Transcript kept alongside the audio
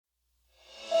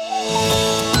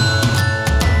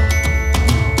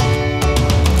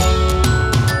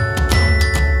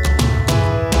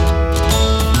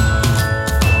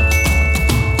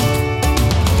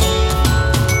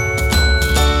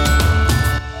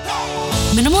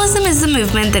Minimalism is the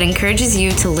movement that encourages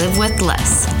you to live with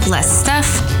less. Less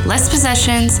stuff, less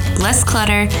possessions, less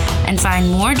clutter, and find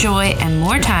more joy and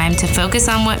more time to focus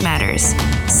on what matters.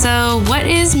 So, what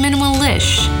is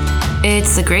minimalish?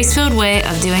 It's the grace-filled way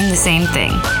of doing the same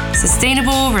thing.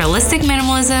 Sustainable, realistic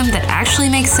minimalism that actually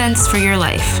makes sense for your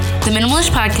life. The Minimalish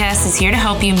Podcast is here to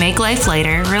help you make life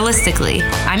lighter, realistically.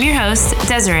 I'm your host,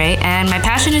 Desiree, and my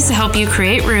passion is to help you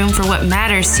create room for what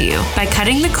matters to you by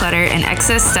cutting the clutter and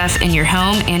excess stuff in your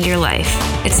home and your life.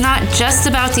 It's not just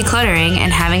about decluttering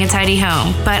and having a tidy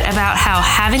home, but about how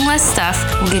having less stuff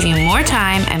will give you more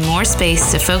time and more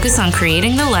space to focus on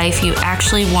creating the life you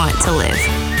actually want to live.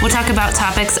 We'll talk about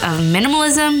topics of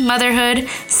minimalism, motherhood,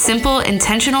 simple,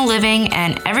 intentional living,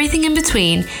 and everything in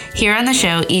between here on the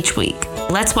show each week.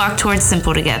 Let's walk towards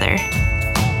simple together.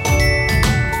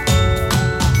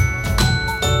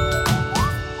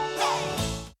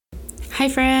 Hi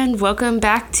friend, welcome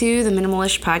back to the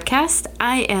Minimalish Podcast.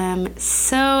 I am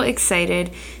so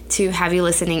excited to have you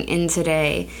listening in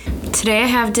today. Today I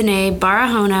have Danae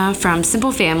Barahona from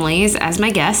Simple Families as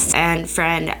my guest and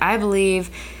friend. I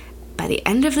believe by the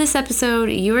end of this episode,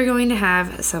 you are going to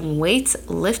have some weights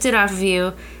lifted off of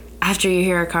you after you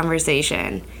hear our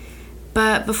conversation.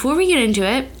 But before we get into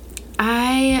it,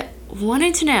 I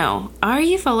wanted to know, are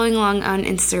you following along on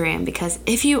Instagram? Because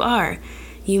if you are,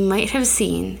 you might have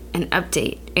seen an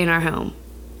update in our home.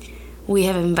 We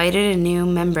have invited a new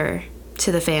member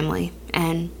to the family,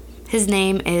 and his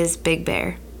name is Big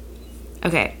Bear.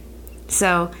 Okay,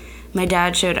 so my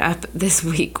dad showed up this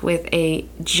week with a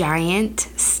giant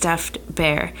stuffed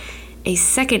bear, a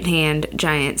secondhand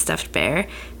giant stuffed bear.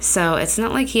 So it's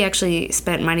not like he actually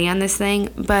spent money on this thing,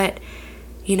 but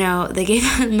you know,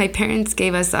 my parents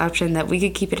gave us the option that we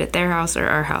could keep it at their house or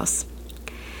our house.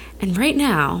 And right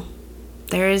now,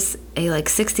 there's a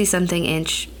 60-something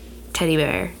inch teddy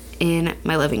bear in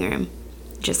my living room,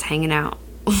 just hanging out.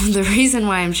 The reason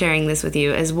why I'm sharing this with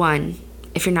you is, one,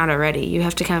 if you're not already, you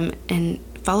have to come and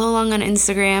follow along on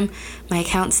Instagram. My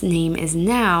account's name is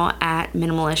now at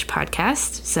Minimalish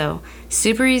Podcast, so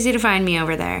super easy to find me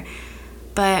over there.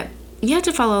 But you have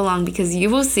to follow along because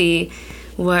you will see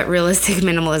what realistic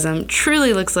minimalism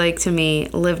truly looks like to me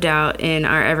lived out in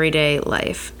our everyday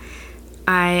life.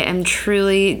 I am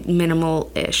truly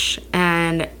minimal-ish,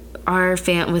 and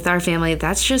with our family,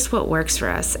 that's just what works for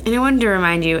us. And I wanted to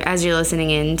remind you, as you're listening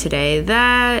in today,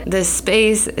 that this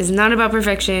space is not about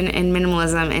perfection and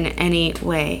minimalism in any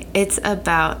way. It's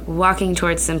about walking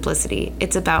towards simplicity.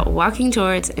 It's about walking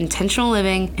towards intentional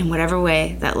living in whatever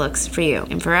way that looks for you.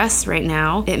 And for us right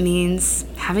now, it means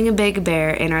having a big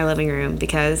bear in our living room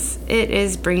because it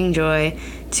is bringing joy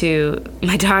to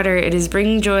my daughter. It is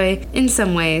bringing joy in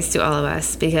some ways to all of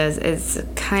us because it's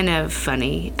kind of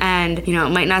funny. And, it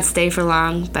might not stay for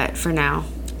long, but for now,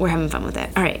 we're having fun with it.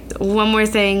 All right, one more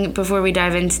thing before we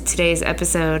dive into today's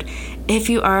episode. If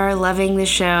you are loving the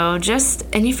show,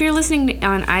 and if you're listening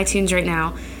on iTunes right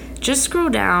now, just scroll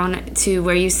down to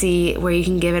where you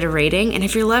can give it a rating. And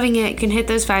if you're loving it, you can hit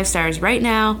those 5 stars right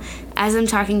now as I'm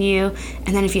talking to you.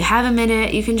 And then if you have a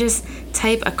minute, you can just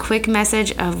type a quick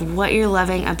message of what you're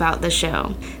loving about the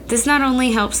show. This not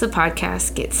only helps the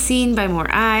podcast get seen by more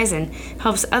eyes and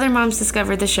helps other moms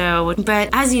discover the show, but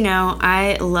as you know,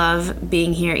 I love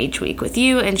being here each week with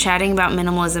you and chatting about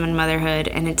minimalism and motherhood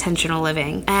and intentional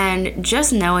living. And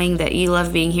just knowing that you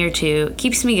love being here too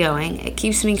keeps me going. It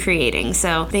keeps me creating.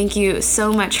 So thank you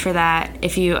so much for that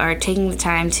if you are taking the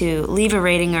time to leave a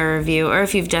rating or a review, or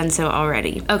if you've done so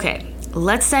already. Okay.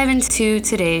 Let's dive into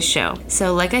today's show.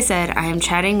 So like I said, I am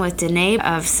chatting with Danae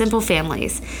of Simple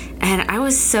Families, and I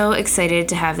was so excited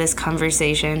to have this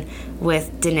conversation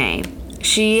with Danae.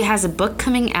 She has a book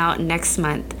coming out next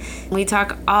month. We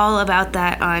talk all about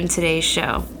that on today's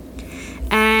show.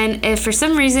 And if for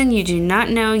some reason you do not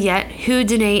know yet who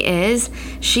Danae is,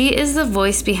 she is the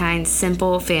voice behind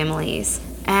Simple Families.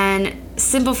 And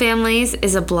Simple Families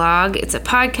is a blog, it's a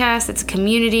podcast, it's a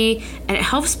community, and it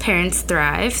helps parents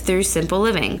thrive through simple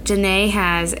living. Danae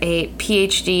has a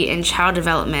PhD in child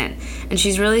development, and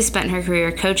she's really spent her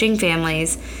career coaching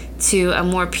families to a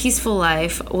more peaceful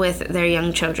life with their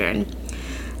young children.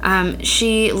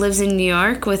 She lives in New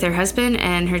York with her husband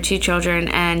and her 2 children,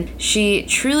 and she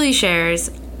truly shares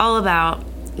all about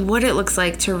what it looks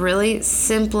like to really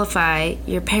simplify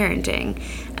your parenting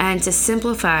and to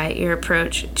simplify your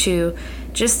approach to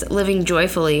just living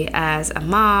joyfully as a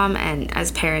mom and as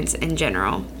parents in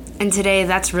general. And today,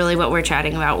 that's really what we're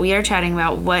chatting about. We are chatting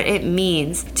about what it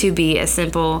means to be a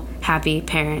simple, happy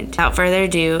parent. Without further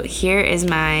ado, here is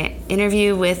my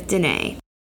interview with Danae.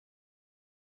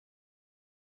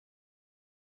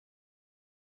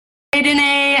 Hey,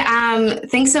 Danae.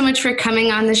 thanks so much for coming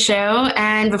on the show.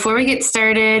 And before we get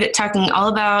started talking all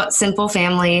about Simple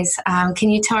Families, can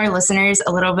you tell our listeners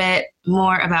a little bit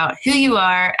more about who you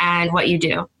are and what you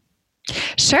do?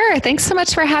 Sure. Thanks so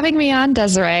much for having me on,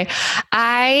 Desiree.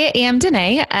 I am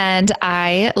Danae and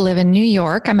I live in New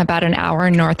York. I'm about an hour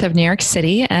north of New York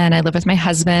City, and I live with my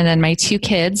husband and my two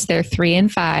kids. They're 3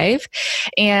 and 5.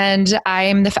 And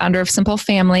I'm the founder of Simple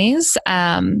Families.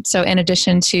 So in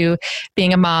addition to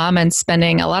being a mom and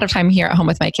spending a lot of time here at home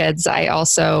with my kids, I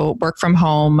also work from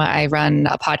home. I run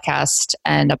a podcast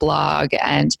and a blog,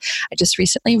 and I just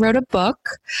recently wrote a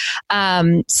book.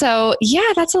 So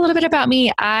yeah, that's a little bit about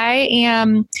me. I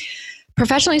am,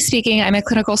 professionally speaking, I'm a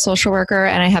clinical social worker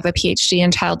and I have a PhD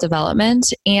in child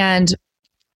development. And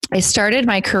I started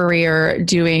my career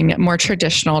doing more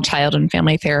traditional child and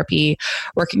family therapy,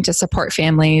 working to support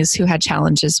families who had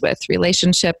challenges with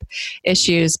relationship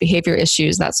issues, behavior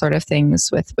issues, that sort of things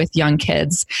with young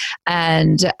kids.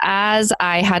 And as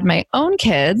I had my own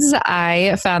kids,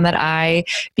 I found that I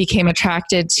became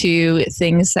attracted to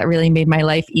things that really made my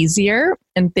life easier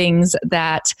and things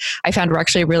that I found were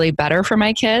actually really better for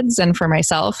my kids and for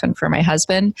myself and for my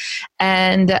husband.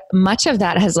 And much of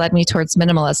that has led me towards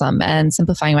minimalism and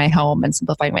simplifying my home and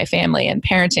simplifying my family and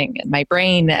parenting and my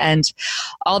brain and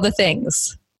all the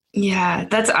things. Yeah,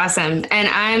 that's awesome. And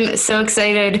I'm so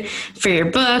excited for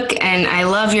your book, and I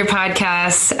love your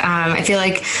podcast. I feel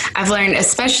like I've learned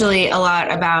especially a lot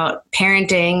about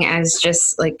parenting as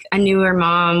just like a newer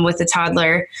mom with a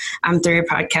toddler through your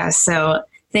podcast. So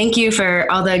thank you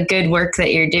for all the good work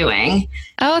that you're doing.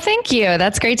 Oh, thank you.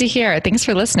 That's great to hear. Thanks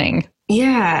for listening.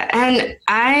 Yeah. And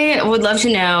I would love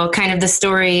to know kind of the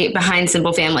story behind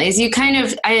Simple Families. You kind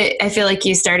of, I feel like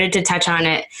you started to touch on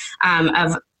it,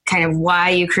 of kind of why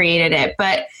you created it,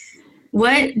 but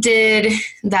what did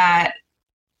that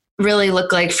really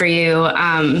look like for you,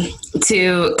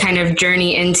 to kind of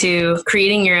journey into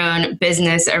creating your own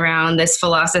business around this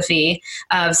philosophy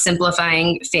of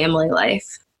simplifying family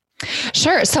life?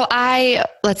 Sure. So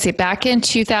back in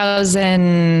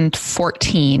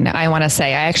 2014, I want to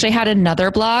say, I actually had another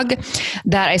blog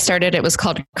that I started. It was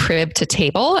called Crib to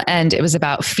Table, and it was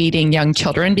about feeding young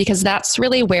children because that's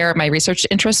really where my research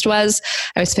interest was.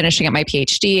 I was finishing up my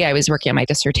PhD. I was working on my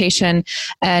dissertation,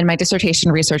 and my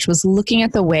dissertation research was looking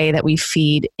at the way that we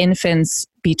feed infants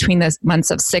between 6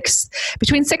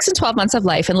 and 12 months of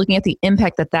life, and looking at the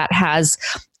impact that has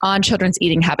on children's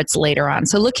eating habits later on.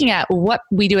 So looking at what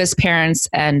we do as parents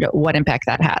and what impact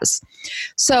that has.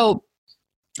 So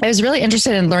I was really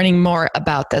interested in learning more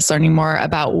about this, learning more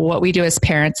about what we do as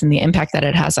parents and the impact that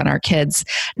it has on our kids,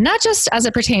 not just as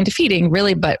it pertained to feeding,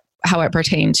 really, but how it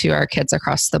pertained to our kids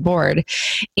across the board.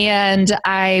 And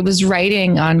I was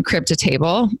writing on Crib to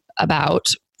Table about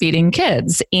feeding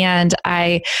kids. And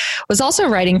I was also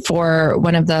writing for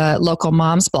one of the local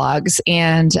moms blogs,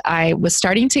 and I was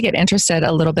starting to get interested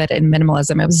a little bit in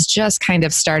minimalism. It was just kind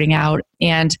of starting out,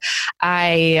 and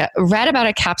I read about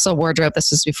a capsule wardrobe. This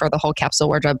was before the whole capsule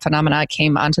wardrobe phenomena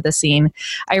came onto the scene.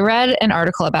 I read an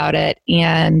article about it,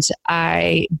 and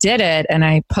I did it, and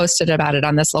I posted about it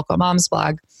on this local moms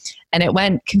blog. And it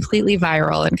went completely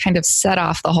viral and kind of set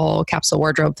off the whole capsule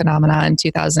wardrobe phenomena in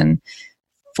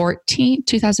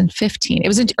 2015. It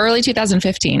was in early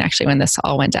 2015, actually, when this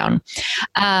all went down.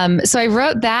 So I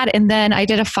wrote that, and then I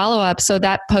did a follow-up. So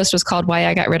that post was called Why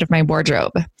I Got Rid of My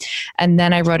Wardrobe. And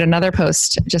then I wrote another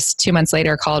post just 2 months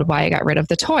later called Why I Got Rid of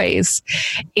the Toys.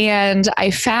 And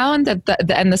I found that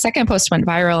the second post went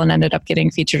viral and ended up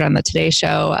getting featured on the Today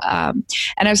Show.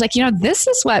 And I was like, this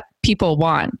is what people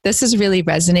want. This is really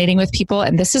resonating with people,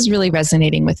 and this is really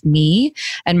resonating with me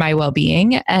and my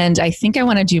well-being. And I think I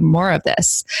want to do more of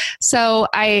this. So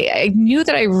I knew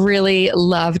that I really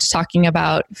loved talking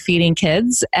about feeding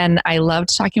kids, and I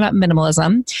loved talking about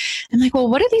minimalism. I'm like, well,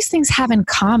 what do these things have in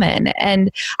common?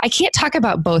 And I can't talk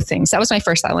about both things. That was my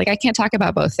first thought. Like, I can't talk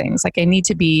about both things. Like, I need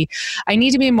to be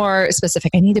more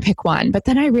specific. I need to pick one. But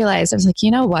then I realized, I was like,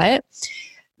 you know what?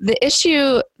 The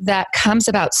issue that comes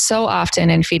about so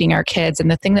often in feeding our kids, and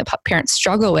the thing that parents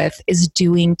struggle with, is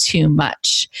doing too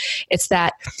much. It's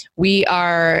that we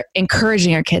are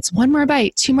encouraging our kids, 1 more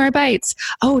bite, 2 more bites.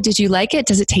 Oh, did you like it?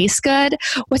 Does it taste good?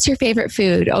 What's your favorite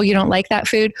food? Oh, you don't like that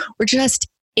food? We're just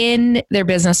in their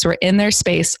business. We're in their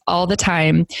space all the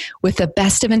time with the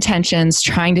best of intentions,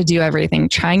 trying to do everything,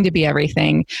 trying to be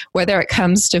everything, whether it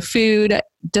comes to food,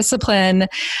 discipline,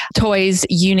 toys,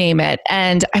 you name it.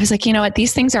 And I was like, you know what?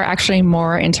 These things are actually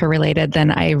more interrelated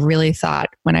than I really thought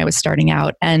when I was starting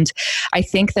out. And I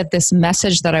think that this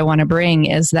message that I want to bring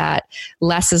is that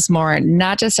less is more,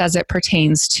 not just as it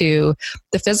pertains to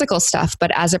the physical stuff,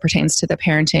 but as it pertains to the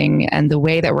parenting and the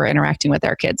way that we're interacting with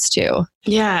our kids too.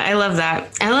 Yeah, I love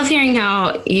that. I love hearing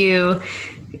how you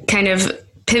kind of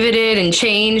pivoted and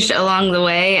changed along the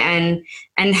way,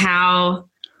 and how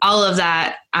all of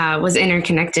that was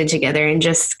interconnected together, and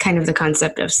just kind of the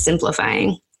concept of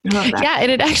simplifying. I love that. Yeah,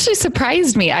 and it actually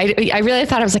surprised me. I really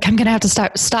thought, I was like, I'm going to have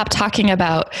to stop talking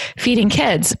about feeding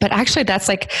kids. But actually, that's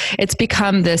like, it's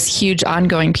become this huge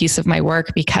ongoing piece of my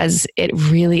work, because it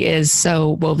really is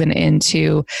so woven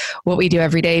into what we do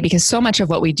every day, because so much of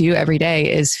what we do every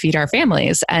day is feed our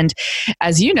families. And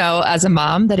as you know, as a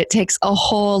mom, that it takes a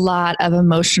whole lot of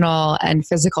emotional and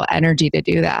physical energy to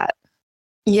do that.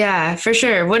 Yeah, for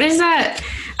sure. What is that?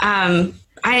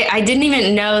 I didn't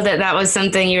even know that was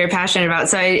something you were passionate about.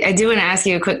 So I do want to ask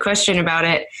you a quick question about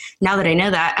it now that I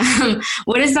know that.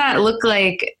 What does that look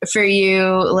like for you?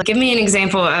 Like, give me an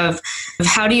example of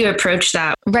how do you approach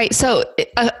that? Right. So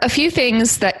a few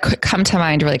things that could come to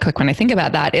mind really quick when I think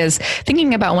about that is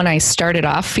thinking about when I started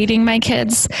off feeding my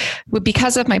kids,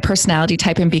 because of my personality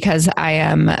type and because I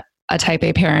am a type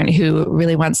A parent who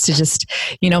really wants to just,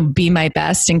 be my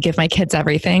best and give my kids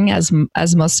everything, as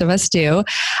most of us do.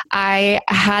 I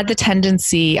had the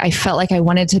tendency, I felt like I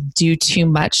wanted to do too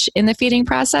much in the feeding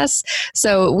process.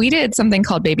 So we did something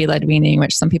called baby-led weaning,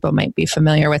 which some people might be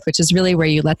familiar with, which is really where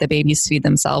you let the babies feed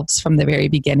themselves from the very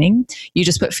beginning. You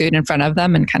just put food in front of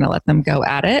them and kind of let them go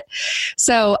at it.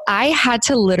 So I had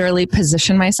to literally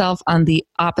position myself on the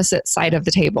opposite side of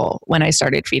the table when I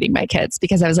started feeding my kids,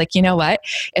 because I was like, you know what?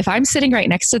 If I'm sitting right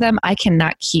next to them, I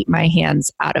cannot keep my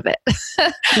hands out of it.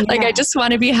 Like, I just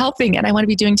want to be helping, and I want to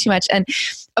be doing too much. And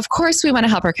of course we want to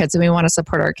help our kids and we want to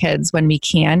support our kids when we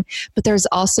can, but there's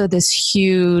also this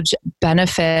huge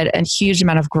benefit and huge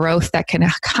amount of growth that can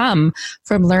come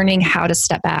from learning how to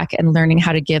step back and learning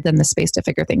how to give them the space to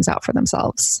figure things out for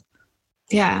themselves.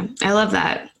 Yeah, I love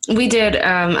that. We did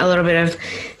a little bit of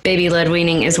baby-led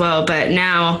weaning as well, but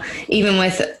now, even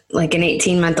with like an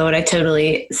 18-month-old, I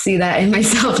totally see that in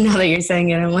myself now that you're saying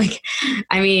it. I'm like,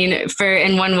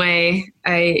 in one way,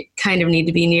 I kind of need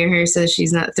to be near her so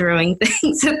she's not throwing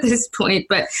things at this point.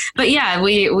 But yeah,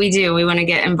 we do. We want to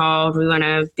get involved. We want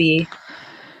to be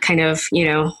kind of,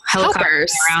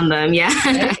 helpers around them.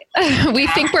 Yeah. We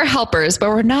think we're helpers, but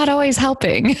we're not always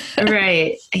helping.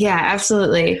 Right. Yeah,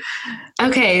 absolutely.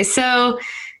 Okay. So,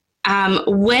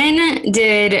 when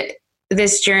did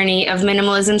this journey of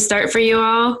minimalism start for you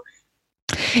all?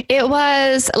 It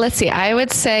was, I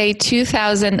would say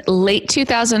late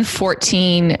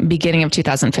 2014, beginning of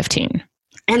 2015.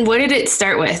 And what did it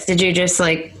start with? Did you just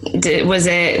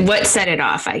what set it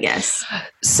off, I guess?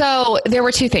 So there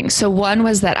were two things. So one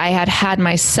was that I had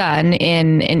my son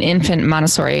in an infant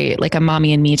Montessori, like a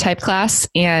mommy and me type class.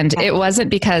 And it wasn't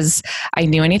because I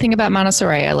knew anything about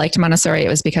Montessori. I liked Montessori. It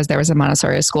was because there was a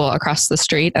Montessori school across the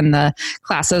street and the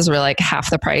classes were like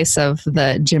half the price of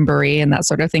the Gymboree and that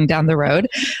sort of thing down the road.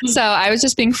 So I was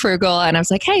just being frugal and I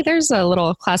was like, hey, there's a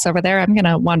little class over there. I'm going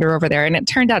to wander over there. And it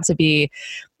turned out to be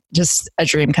just a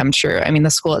dream come true. I mean,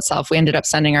 the school itself, we ended up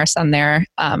sending our son there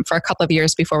for a couple of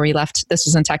years before we left. This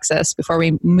was in Texas before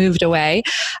we moved away.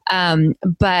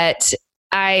 But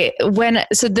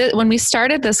when we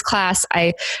started this class,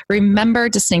 I remember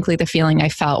distinctly the feeling I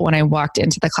felt when I walked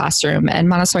into the classroom. And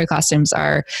Montessori classrooms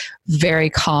are very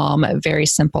calm, very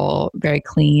simple, very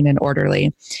clean and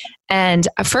orderly. And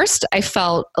at first I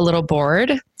felt a little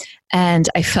bored and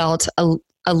I felt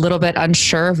a little bit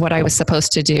unsure of what I was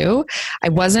supposed to do. I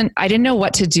didn't know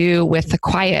what to do with the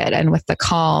quiet and with the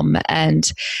calm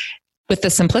and with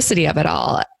the simplicity of it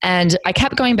all. And I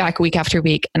kept going back week after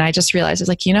week. And I just realized, I was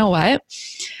like, you know what?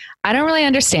 I don't really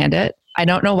understand it. I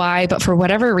don't know why, but for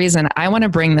whatever reason, I want to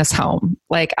bring this home.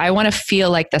 Like, I want to feel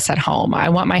like this at home. I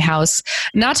want my house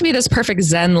not to be this perfect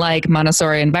Zen-like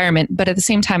Montessori environment, but at the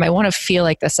same time, I want to feel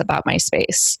like this about my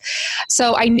space.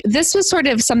 So this was sort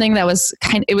of something that was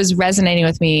it was resonating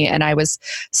with me. And I was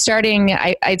starting,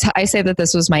 I say that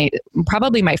this was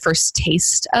probably my first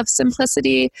taste of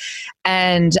simplicity.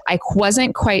 And I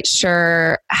wasn't quite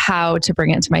sure how to bring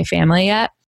it to my family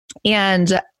yet.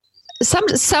 And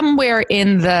somewhere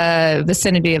in the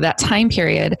vicinity of that time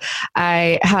period,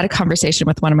 I had a conversation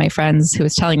with one of my friends who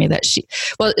was telling me that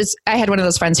I had one of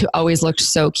those friends who always looked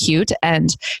so cute,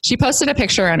 and she posted a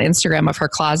picture on Instagram of her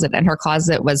closet, and her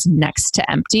closet was next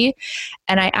to empty.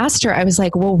 And I asked her, I was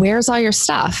like, well, where's all your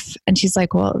stuff? And she's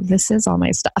like, well, this is all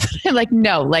my stuff. I'm like,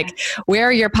 no, like, where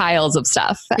are your piles of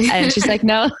stuff? And she's like,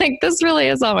 no, like, this really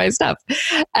is all my stuff.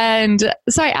 And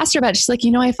so I asked her about it. She's like,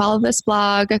 I follow this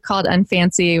blog called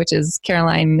Unfancy, which is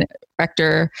Caroline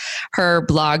Rector, her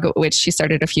blog, which she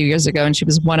started a few years ago. And she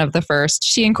was one of the first.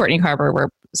 She and Courtney Carver were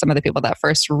some of the people that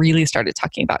first really started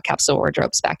talking about capsule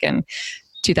wardrobes back in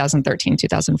 2013,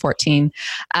 2014.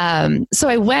 So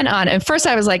I went on, and first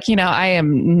I was like, I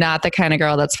am not the kind of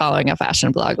girl that's following a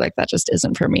fashion blog. Like, that just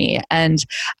isn't for me. And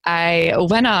I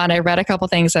went on, I read a couple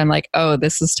things, and I'm like, oh,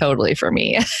 this is totally for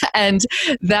me. And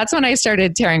that's when I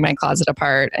started tearing my closet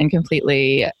apart and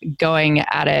completely going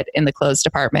at it in the clothes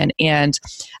department. And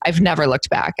I've never looked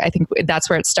back. I think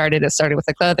that's where it started. It started with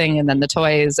the clothing, and then the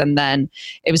toys, and then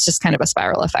it was just kind of a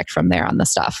spiral effect from there on the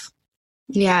stuff.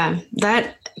 Yeah,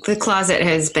 the closet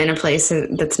has been a place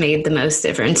that's made the most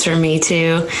difference for me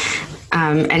too.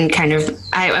 And kind of,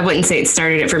 I wouldn't say it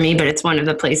started it for me, but it's one of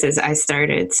the places I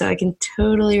started. So I can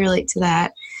totally relate to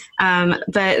that.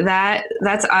 But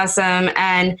that's awesome.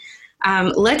 And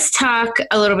let's talk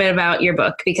a little bit about your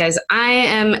book, because I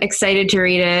am excited to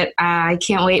read it. I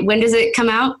can't wait. When does it come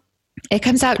out? It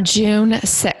comes out June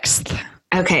 6th.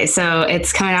 Okay, so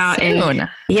it's coming out soon. In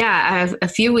a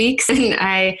few weeks, and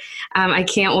I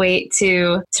can't wait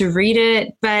to read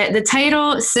it. But the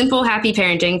title, Simple Happy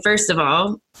Parenting, first of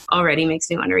all, already makes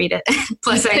me want to read it.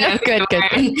 Plus, I know good.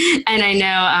 And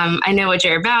I know what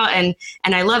you're about, and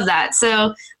I love that.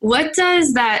 So, what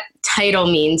does that title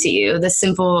mean to you? The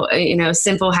simple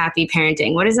happy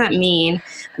parenting. What does that mean?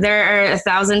 There are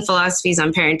 1,000 philosophies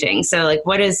on parenting. So, like,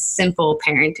 what does simple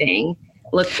parenting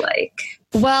look like?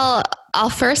 Well, I'll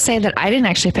first say that I didn't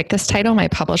actually pick this title. My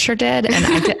publisher did.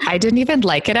 And I didn't even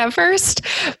like it at first,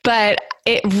 but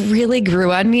it really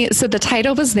grew on me. So the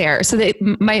title was there. So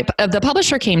the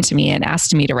publisher came to me and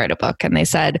asked me to write a book. And they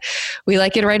said, we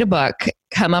like you to write a book,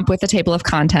 come up with a table of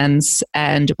contents,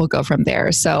 and we'll go from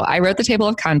there. So I wrote the table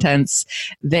of contents.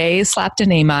 They slapped a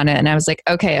name on it. And I was like,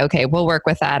 okay, we'll work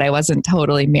with that. I wasn't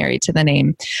totally married to the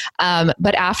name.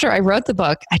 But after I wrote the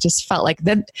book, I just felt like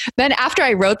then after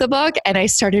I wrote the book and I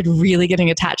started really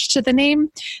getting attached to the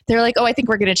name, they're like, oh, I think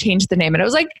we're going to change the name. And I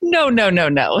was like, no.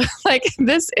 Like,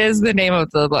 this is the name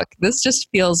of the book. This just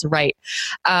feels right.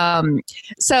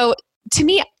 So to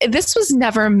me, this was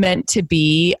never meant to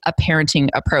be a parenting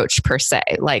approach per se,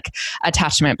 like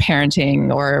attachment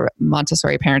parenting or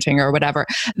Montessori parenting or whatever.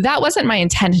 That wasn't my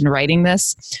intent in writing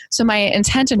this. So my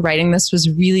intent in writing this was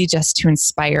really just to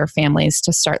inspire families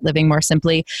to start living more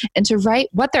simply and to write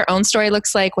what their own story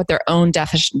looks like, what their own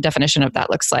definition of that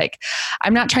looks like.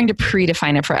 I'm not trying to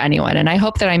predefine it for anyone. And I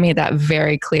hope that I made that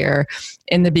very clear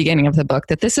in the beginning of the book,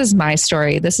 that this is my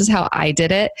story. This is how I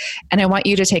did it. And I want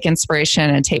you to take inspiration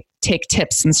and take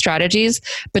tips and strategies,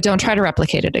 but don't try to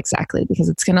replicate it exactly, because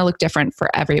it's going to look different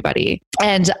for everybody.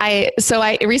 And I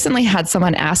recently had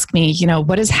someone ask me,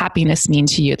 what does happiness mean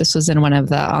to you? This was in one of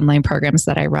the online programs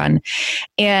that I run.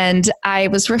 And I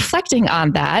was reflecting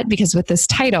on that, because with this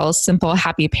title, Simple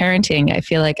Happy Parenting, I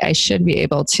feel like I should be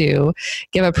able to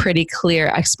give a pretty clear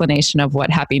explanation of what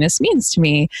happiness means to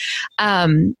me.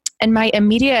 And my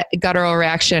immediate guttural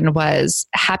reaction was,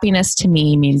 happiness to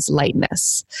me means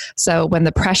lightness. So when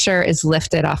the pressure is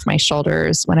lifted off my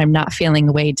shoulders, when I'm not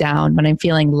feeling weighed down, when I'm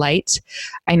feeling light,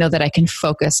 I know that I can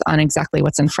focus on exactly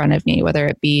what's in front of me, whether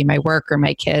it be my work or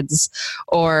my kids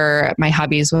or my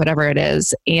hobbies, whatever it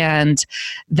is. And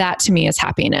that to me is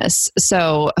happiness.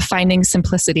 So finding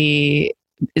simplicity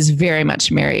is very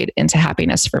much married into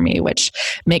happiness for me, which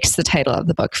makes the title of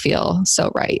the book feel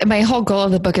so right. And my whole goal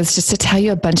of the book is just to tell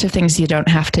you a bunch of things you don't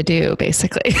have to do,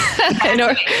 basically.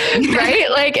 Right?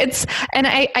 Like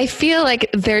I feel like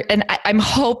I'm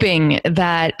hoping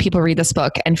that people read this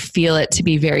book and feel it to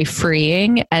be very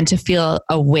freeing and to feel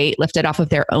a weight lifted off of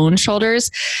their own shoulders,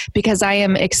 because I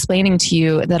am explaining to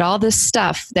you that all this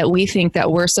stuff that we think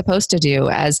that we're supposed to do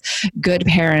as good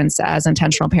parents, as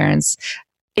intentional parents,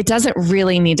 it doesn't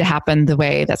really need to happen the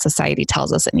way that society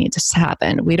tells us it needs to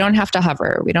happen. We don't have to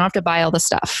hover. We don't have to buy all the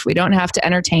stuff. We don't have to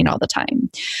entertain all the time.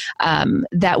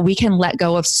 That we can let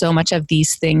go of so much of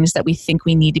these things that we think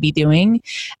we need to be doing.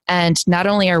 And not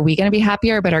only are we going to be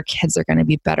happier, but our kids are going to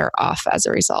be better off as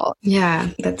a result. Yeah,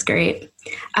 that's great.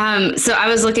 So I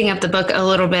was looking up the book a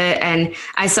little bit, and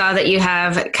I saw that you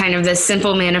have kind of this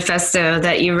simple manifesto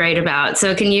that you write about.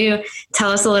 So can you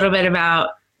tell us a little bit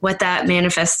about what that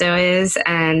manifesto is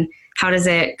and how does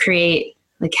it create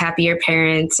like happier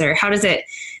parents, or how does it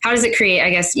create,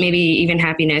 I guess, maybe even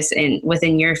happiness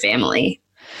within your family?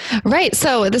 Right.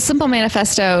 So the Simple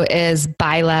Manifesto is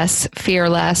buy less, fear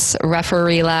less,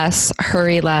 referee less,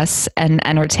 hurry less, and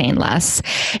entertain less.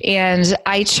 And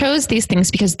I chose these things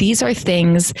because these are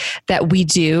things that we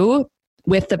do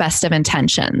with the best of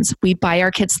intentions. We buy our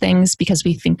kids things because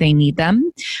we think they need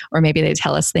them, or maybe they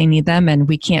tell us they need them and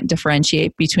we can't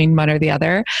differentiate between one or the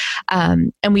other.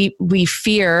 And we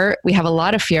have a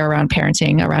lot of fear around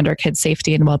parenting, around our kids'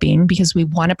 safety and well-being, because we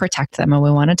want to protect them and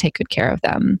we want to take good care of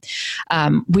them.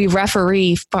 We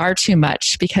referee far too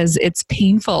much because it's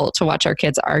painful to watch our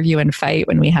kids argue and fight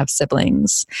when we have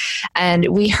siblings. And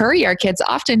we hurry our kids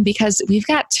often because we've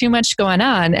got too much going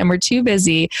on and we're too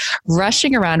busy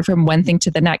rushing around from one thing to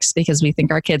the next because we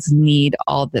think our kids need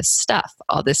all this stuff,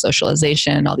 all this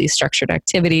socialization, all these structured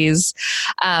activities.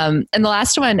 And the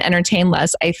last one, entertain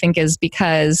less, I think is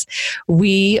because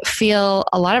we feel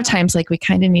a lot of times like we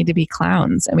kind of need to be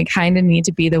clowns and we kind of need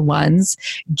to be the ones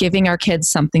giving our kids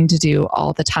something to do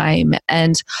all the time.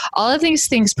 And all of these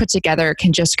things put together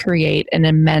can just create an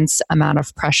immense amount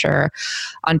of pressure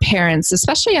on parents,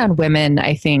 especially on women,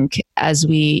 I think, as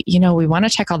we want to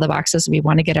check all the boxes, we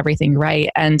want to get everything right.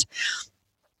 And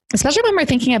especially when we're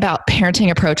thinking about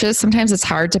parenting approaches, sometimes it's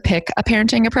hard to pick a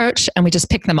parenting approach and we just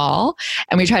pick them all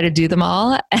and we try to do them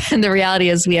all. And the reality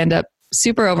is we end up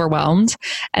super overwhelmed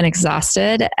and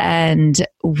exhausted, and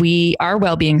our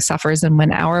well-being suffers. And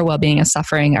when our well-being is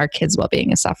suffering, our kids'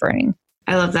 well-being is suffering.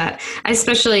 I love that. I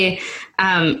especially,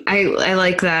 I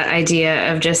like that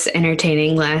idea of just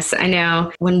entertaining less. I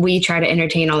know when we try to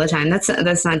entertain all the time, that's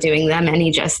not doing them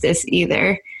any justice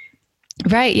either.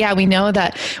 Right. Yeah. We know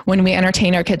that when we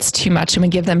entertain our kids too much and we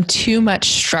give them too much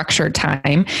structured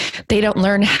time, they don't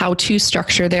learn how to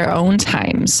structure their own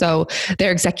time. So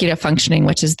their executive functioning,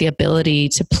 which is the ability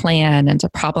to plan and to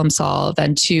problem solve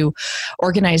and to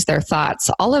organize their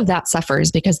thoughts, all of that suffers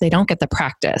because they don't get the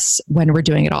practice when we're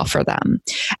doing it all for them.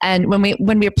 And when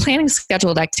we're planning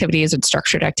scheduled activities and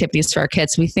structured activities for our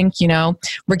kids, we think,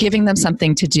 we're giving them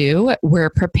something to do. We're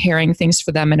preparing things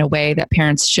for them in a way that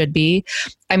parents should be.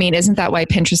 I mean, isn't that why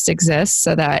Pinterest exists?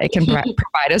 So that it can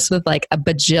provide us with like a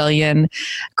bajillion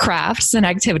crafts and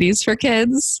activities for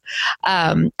kids.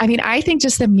 I think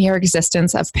just the mere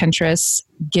existence of Pinterest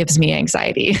gives me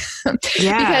anxiety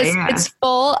because it's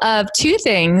full of two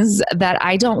things that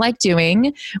I don't like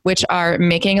doing, which are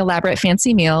making elaborate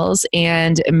fancy meals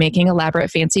and making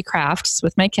elaborate fancy crafts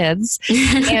with my kids.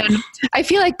 And I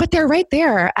feel like, but they're right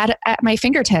there at my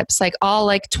fingertips, like all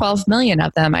like 12 million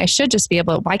of them. I should just be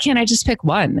able, why can't I just pick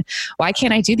one? Why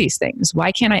can't I do these things?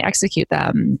 Why can't I execute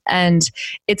them? And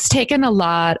it's taken a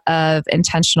lot of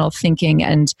intentional thinking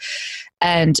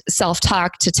and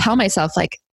self-talk to tell myself,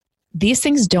 like, these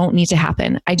things don't need to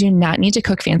happen. I do not need to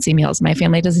cook fancy meals. My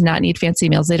family does not need fancy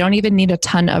meals. They don't even need a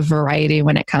ton of variety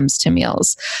when it comes to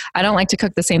meals. I don't like to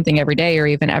cook the same thing every day or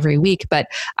even every week, but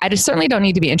I just certainly don't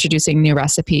need to be introducing new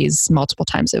recipes multiple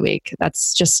times a week.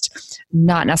 That's just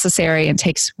not necessary and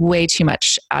takes way too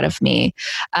much out of me.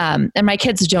 And my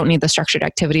kids don't need the structured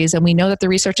activities. And we know that the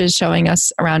research is showing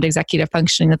us around executive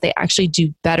functioning that they actually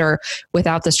do better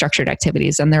without the structured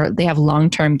activities. And they have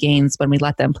long-term gains when we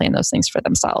let them plan those things for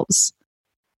themselves.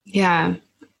 Yeah,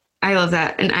 I love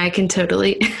that. And I can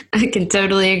totally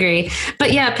agree.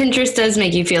 But yeah, Pinterest does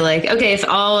make you feel like, okay, if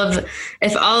all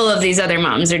of these other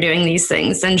moms are doing these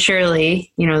things, then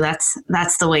surely,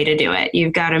 that's the way to do it.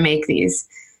 You've got to make these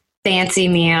fancy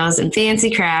meals and fancy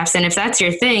crafts. And if that's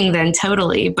your thing, then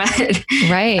totally. But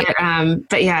right.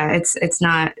 But yeah, it's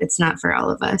not for all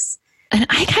of us. And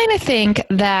I kind of think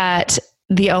that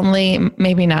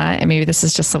maybe not, and maybe this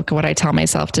is just like what I tell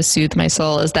myself to soothe my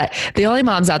soul, is that the only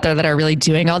moms out there that are really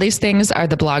doing all these things are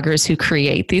the bloggers who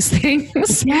create these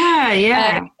things.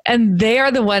 Yeah. And they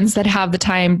are the ones that have the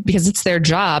time, because it's their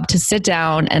job to sit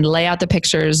down and lay out the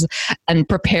pictures and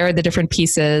prepare the different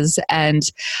pieces. And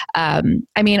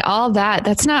all of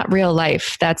that's not real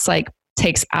life. That's like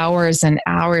takes hours and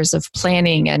hours of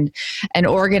planning and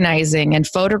organizing and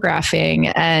photographing,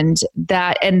 and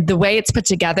the way it's put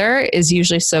together is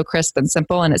usually so crisp and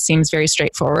simple, and it seems very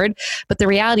straightforward. But the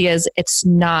reality is it's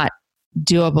not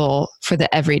doable for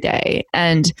the everyday.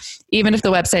 And even if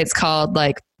the website's called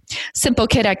like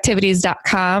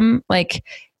simpleKidActivities.com, like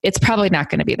it's probably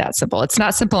not going to be that simple. It's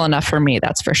not simple enough for me,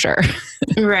 that's for sure.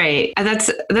 Right.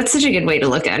 That's such a good way to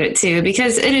look at it too,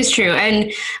 because it is true.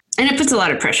 And it puts a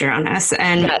lot of pressure on us,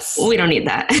 and yes, we don't need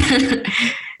that.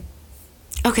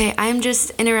 Okay, I'm just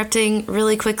interrupting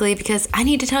really quickly because I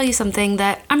need to tell you something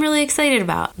that I'm really excited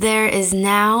about. There is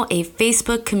now a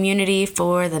Facebook community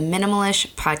for the Minimalish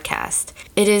podcast.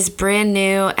 It is brand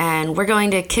new, and we're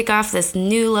going to kick off this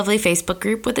new lovely Facebook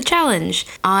group with a challenge.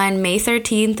 On May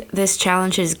 13th, this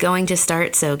challenge is going to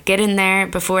start, so get in there.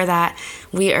 Before that,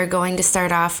 we are going to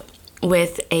start off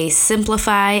with a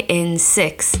Simplify in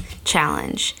 6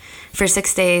 challenge. For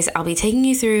 6 days, I'll be taking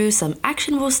you through some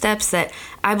actionable steps that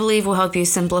I believe will help you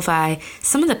simplify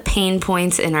some of the pain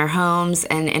points in our homes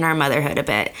and in our motherhood a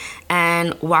bit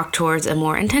and walk towards a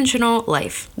more intentional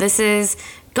life. This is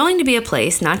going to be a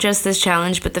place, not just this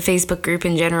challenge, but the Facebook group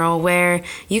in general, where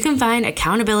you can find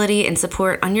accountability and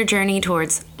support on your journey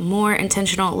towards more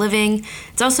intentional living.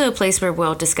 It's also a place where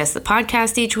we'll discuss the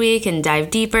podcast each week and dive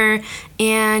deeper,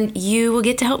 and you will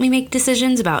get to help me make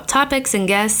decisions about topics and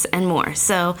guests and more.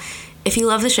 So if you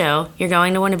love the show, you're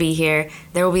going to want to be here.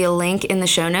 There will be a link in the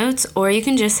show notes, or you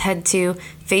can just head to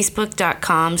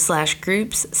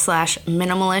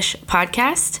facebook.com/groups/minimalish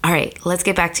podcast. All right, let's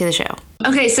get back to the show.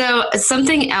 Okay, so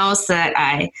something else that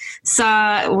I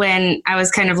saw when I was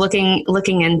kind of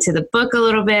looking into the book a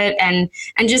little bit and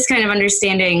just kind of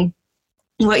understanding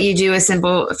what you do with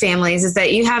Simple Families is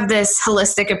that you have this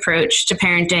holistic approach to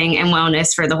parenting and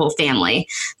wellness for the whole family,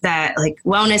 that like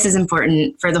wellness is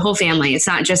important for the whole family. It's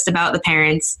not just about the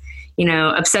parents,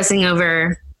 obsessing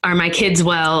over, are my kids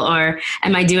well, or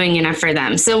am I doing enough for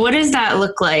them? So what does that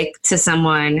look like to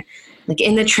someone like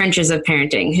in the trenches of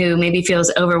parenting who maybe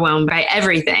feels overwhelmed by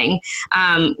everything?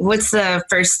 What's the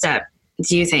first step,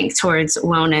 do you think, towards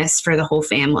wellness for the whole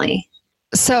family?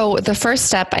 So the first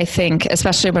step, I think,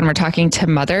 especially when we're talking to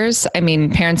mothers, I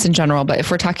mean, parents in general, but if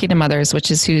we're talking to mothers,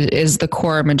 which is who is the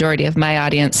core majority of my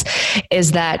audience,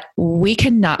 is that we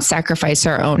cannot sacrifice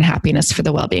our own happiness for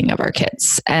the well-being of our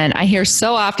kids. And I hear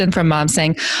so often from moms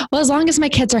saying, well, as long as my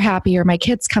kids are happy or my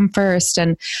kids come first.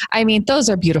 And I mean, those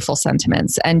are beautiful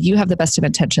sentiments. And you have the best of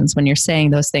intentions when you're saying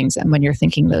those things and when you're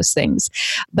thinking those things.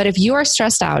 But if you are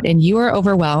stressed out and you are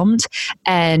overwhelmed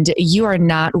and you are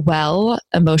not well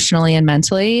emotionally and mentally,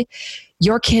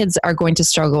 your kids are going to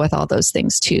struggle with all those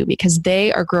things too, because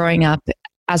they are growing up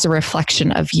as a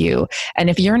reflection of you. And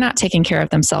if you're not taking care of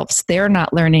themselves, they're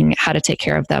not learning how to take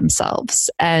care of themselves.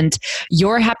 And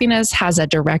your happiness has a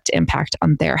direct impact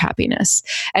on their happiness.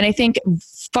 And I think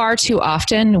far too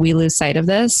often we lose sight of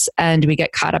this and we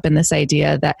get caught up in this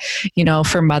idea that,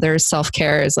 for mothers,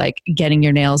 self-care is like getting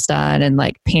your nails done and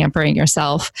like pampering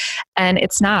yourself. And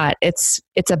it's not. It's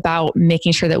about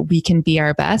making sure that we can be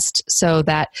our best so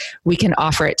that we can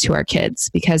offer it to our kids.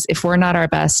 Because if we're not our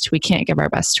best, we can't give our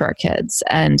best to our kids.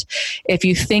 And if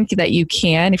you think that you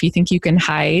can, if you think you can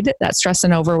hide that stress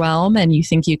and overwhelm, and you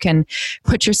think you can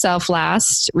put yourself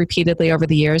last repeatedly over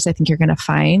the years, I think you're going to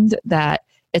find that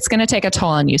it's going to take a toll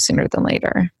on you sooner than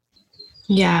later.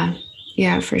 Yeah,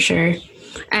 for sure.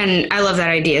 And I love that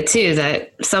idea too,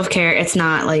 that self-care, it's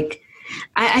not like,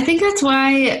 I think that's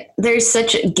why there's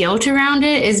such guilt around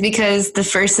it, is because the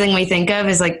first thing we think of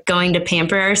is like going to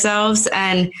pamper ourselves.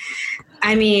 And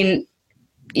I mean,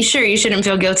 sure, you shouldn't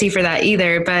feel guilty for that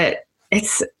either, but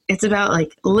it's about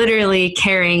like literally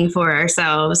caring for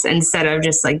ourselves instead of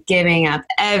just like giving up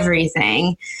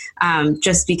everything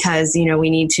just because, we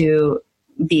need to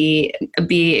be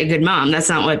a good mom. That's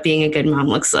not what being a good mom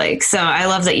looks like. So I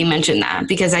love that you mentioned that,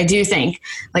 because I do think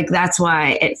like that's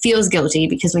why it feels guilty,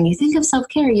 because when you think of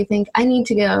self-care, you think I need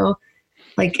to go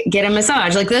like get a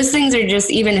massage. Like those things are just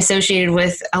even associated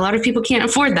with, a lot of people can't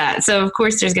afford that. So of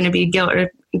course there's going to be guilt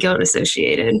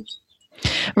associated.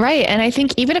 Right. And I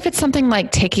think even if it's something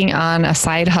like taking on a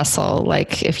side hustle,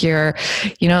 like if you're,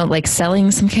 like selling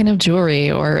some kind of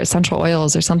jewelry or essential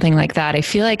oils or something like that, I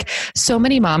feel like so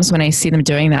many moms, when I see them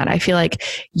doing that, I feel like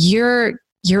you're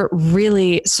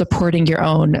really supporting your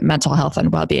own mental health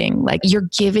and well-being. Like you're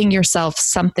giving yourself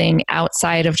something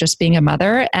outside of just being a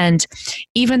mother. And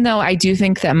even though I do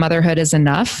think that motherhood is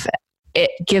enough, it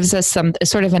gives us some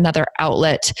sort of another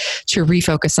outlet to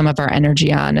refocus some of our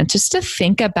energy on and just to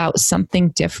think about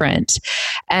something different.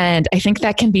 And I think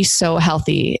that can be so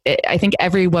healthy. I think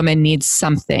every woman needs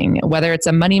something, whether it's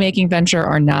a money-making venture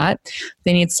or not,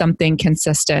 they need something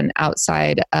consistent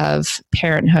outside of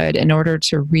parenthood in order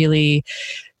to really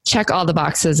check all the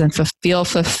boxes and feel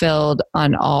fulfilled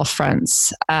on all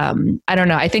fronts. I don't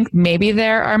know. I think maybe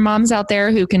there are moms out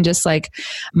there who can just like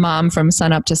mom from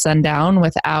sun up to sundown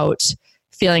without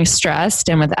feeling stressed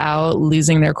and without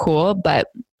losing their cool. But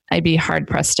I'd be hard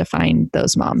pressed to find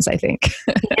those moms, I think.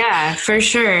 Yeah, for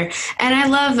sure. And I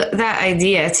love that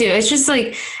idea too. It's just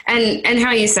like, and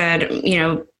how you said,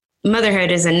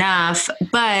 motherhood is enough,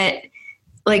 but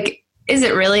like, is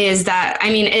it really? Is that,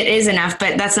 I mean, it is enough,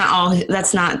 but that's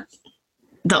not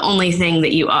the only thing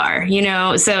that you are,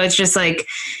 So it's just like,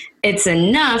 it's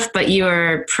enough, but you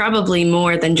are probably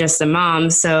more than just a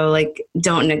mom. So like,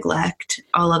 don't neglect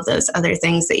all of those other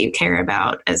things that you care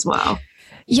about as well.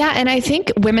 Yeah. And I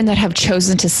think women that have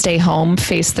chosen to stay home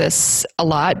face this a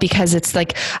lot, because it's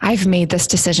like, I've made this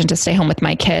decision to stay home with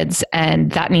my kids,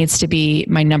 and that needs to be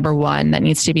my number one. That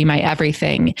needs to be my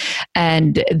everything.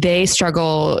 And they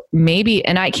struggle maybe,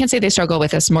 and I can't say they struggle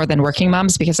with this more than working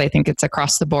moms, because I think it's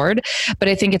across the board, but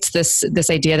I think it's this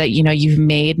idea that, you've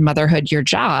made motherhood your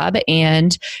job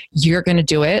and you're going to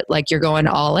do it. Like, you're going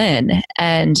all in.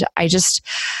 And I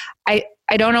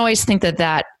don't always think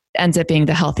that ends up being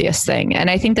the healthiest thing. And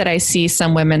I think that I see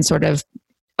some women sort of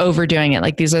overdoing it.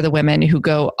 Like, these are the women who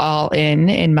go all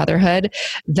in motherhood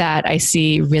that I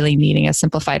see really needing a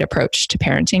simplified approach to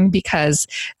parenting, because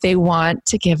they want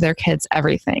to give their kids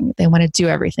everything. They want to do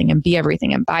everything and be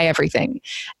everything and buy everything.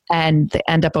 And they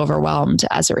end up overwhelmed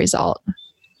as a result.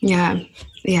 Yeah.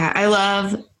 Yeah. I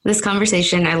love this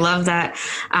conversation. I love that.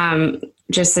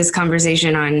 Just this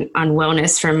conversation on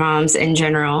wellness for moms in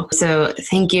general. So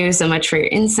thank you so much for your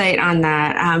insight on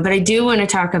that. But I do want to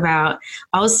talk about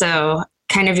also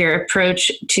kind of your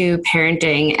approach to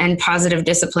parenting and positive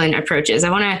discipline approaches. I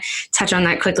want to touch on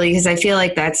that quickly, because I feel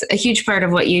like that's a huge part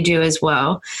of what you do as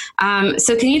well.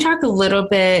 So can you talk a little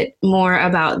bit more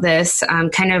about this,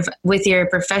 kind of with your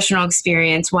professional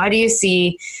experience? Why do you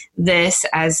see this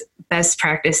as best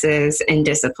practices in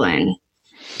discipline?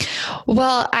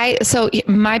 Well, so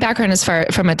my background is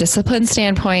from a discipline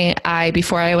standpoint.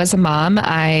 Before I was a mom,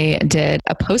 I did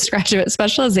a postgraduate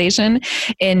specialization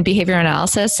in behavior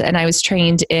analysis, and I was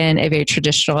trained in a very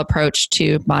traditional approach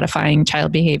to modifying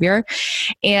child behavior.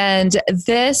 And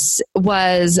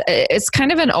it's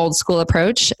kind of an old school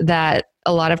approach that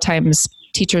a lot of times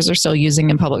teachers are still using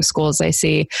in public schools. I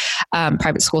see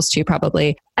private schools too,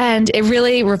 probably. And it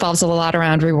really revolves a lot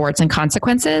around rewards and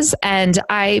consequences. And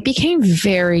I became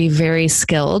very, very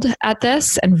skilled at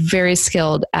this, and very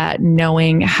skilled at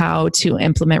knowing how to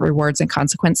implement rewards and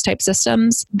consequence type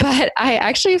systems. But I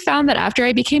actually found that after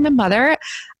I became a mother,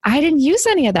 I didn't use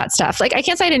any of that stuff. Like, I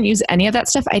can't say I didn't use any of that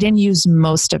stuff. I didn't use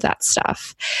most of that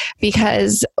stuff,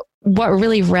 because what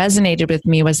really resonated with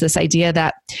me was this idea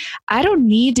that I don't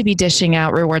need to be dishing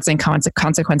out rewards and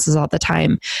consequences all the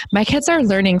time. My kids are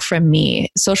learning from me.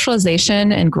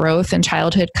 Socialization and growth in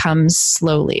childhood comes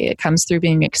slowly. It comes through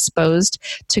being exposed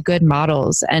to good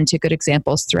models and to good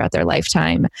examples throughout their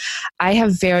lifetime. I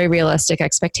have very realistic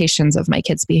expectations of my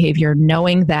kids' behavior,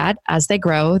 knowing that as they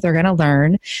grow, they're going to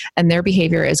learn, and their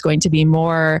behavior is going to be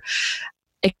more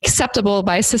acceptable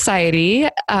by society,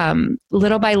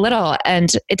 little by little.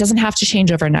 And it doesn't have to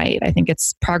change overnight. I think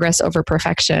it's progress over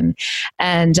perfection.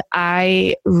 And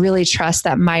I really trust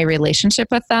that my relationship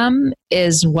with them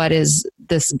is what is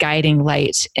this guiding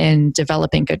light in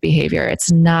developing good behavior.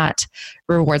 It's not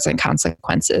rewards and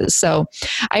consequences. So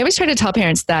I always try to tell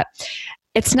parents that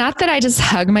it's not that I just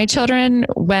hug my children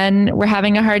when we're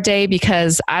having a hard day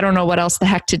because I don't know what else the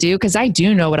heck to do, because I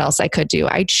do know what else I could do.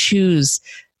 I choose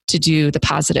to do the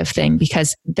positive thing,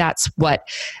 because that's what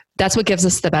gives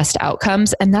us the best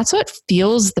outcomes. And that's what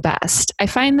feels the best. I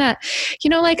find that,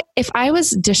 like, if I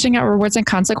was dishing out rewards and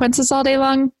consequences all day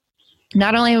long,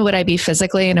 not only would I be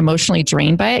physically and emotionally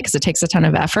drained by it, because it takes a ton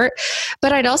of effort,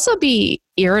 but I'd also be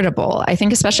irritable. I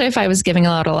think especially if I was giving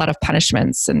out a lot of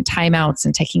punishments and timeouts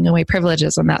and taking away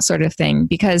privileges and that sort of thing,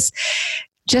 because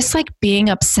just like being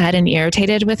upset and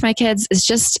irritated with my kids is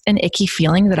just an icky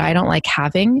feeling that I don't like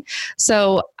having.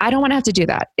 So I don't want to have to do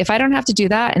that. If I don't have to do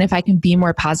that, and if I can be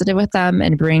more positive with them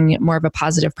and bring more of a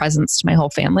positive presence to my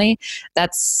whole family,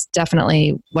 that's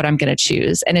definitely what I'm going to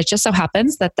choose. And it just so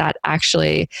happens that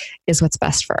actually is what's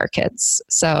best for our kids.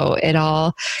 So it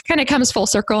all kind of comes full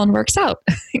circle and works out.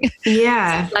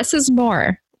 Yeah. Less is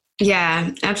more. Yeah,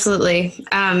 absolutely.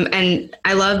 And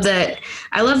I love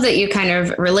that you kind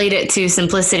of relate it to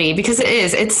simplicity, because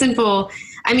it's simple.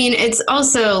 I mean, it's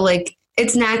also like,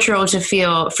 it's natural to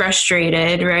feel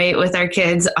frustrated, right, with our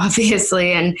kids,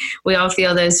 obviously, and we all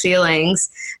feel those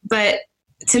feelings. But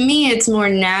to me, it's more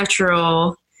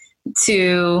natural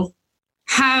to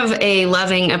have a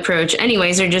loving approach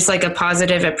anyways, or just like a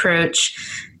positive approach.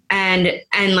 And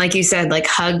like you said, like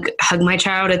hug my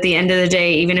child at the end of the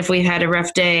day, even if we've had a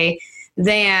rough day,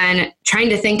 than trying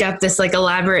to think up this like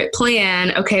elaborate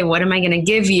plan. Okay, what am I going to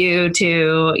give you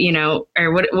to,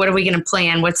 or what are we going to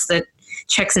plan? What's the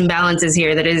checks and balances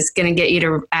here that is going to get you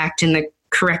to act in the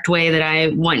correct way that I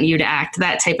want you to act,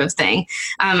 that type of thing.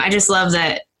 I just love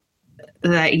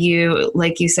that you,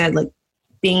 like you said, like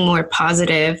being more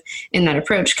positive in that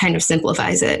approach kind of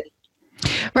simplifies it.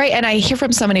 Right. And I hear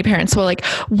from so many parents who are like,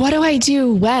 what do I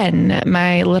do when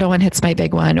my little one hits my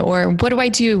big one? Or what do I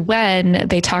do when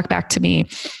they talk back to me?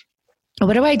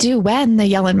 What do I do when they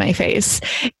yell in my face?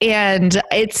 And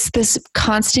it's this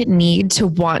constant need to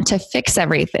want to fix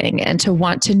everything and to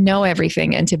want to know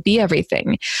everything and to be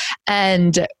everything.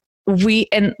 And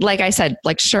like I said,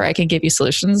 like, sure, I can give you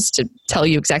solutions to tell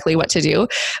you exactly what to do.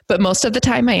 But most of the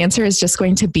time, my answer is just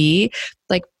going to be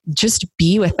like, just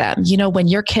be with them. You know, when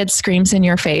your kid screams in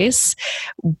your face,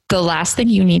 the last thing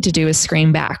you need to do is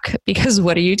scream back, because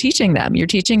what are you teaching them? You're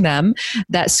teaching them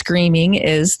that screaming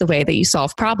is the way that you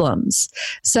solve problems.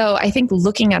 So I think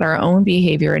looking at our own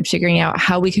behavior and figuring out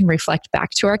how we can reflect back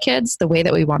to our kids the way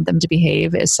that we want them to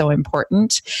behave is so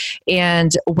important.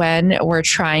 And when we're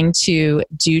trying to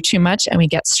do too much and we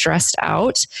get stressed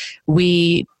out,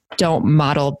 we don't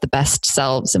model the best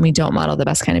selves and we don't model the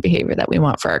best kind of behavior that we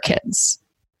want for our kids.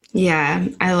 Yeah,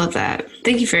 I love that.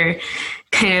 Thank you for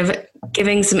kind of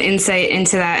giving some insight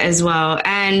into that as well.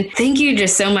 And thank you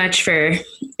just so much for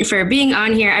being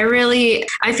on here.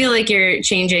 I feel like you're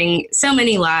changing so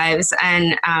many lives.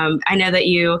 And I know that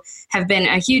you have been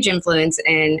a huge influence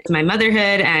in my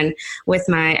motherhood and with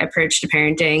my approach to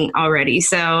parenting already.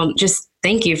 So just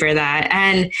thank you for that.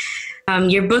 And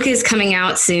your book is coming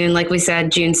out soon, like we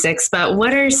said, June 6th. But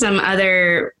what are some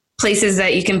other places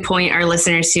that you can point our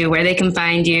listeners to where they can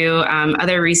find you,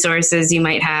 other resources you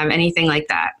might have, anything like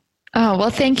that? Oh, well,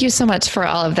 thank you so much for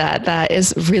all of that. That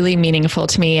is really meaningful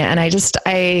to me. And I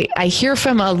hear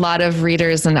from a lot of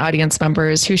readers and audience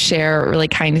members who share really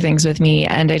kind things with me.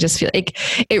 And I just feel like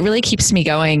it really keeps me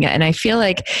going. And I feel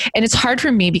like, and it's hard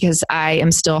for me because I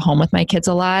am still home with my kids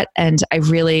a lot. And I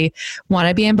really want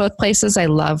to be in both places. I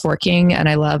love working and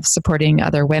I love supporting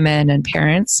other women and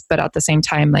parents. But at the same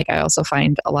time, like I also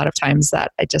find a lot of times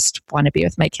that I just want to be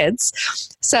with my kids.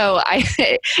 So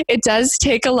it does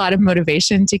take a lot of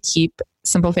motivation to keep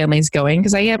Simple Families going,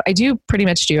 because I do pretty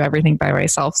much do everything by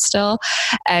myself still.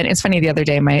 And it's funny, the other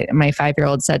day my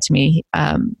 5-year-old said to me,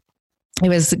 I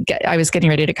was getting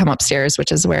ready to come upstairs,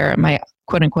 which is where my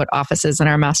quote unquote offices in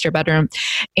our master bedroom.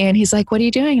 And he's like, what are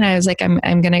you doing? And I was like,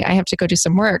 I have to go do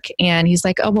some work. And he's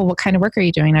like, oh, well, what kind of work are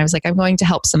you doing? And I was like, I'm going to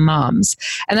help some moms.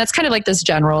 And that's kind of like this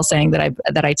general saying that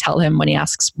I tell him when he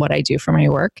asks what I do for my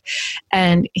work.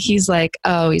 And he's like,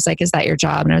 is that your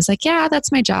job? And I was like, yeah,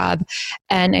 that's my job.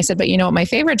 And I said, but you know what my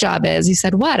favorite job is? He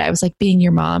said, what? I was like, being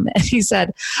your mom. And he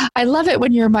said, I love it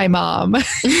when you're my mom.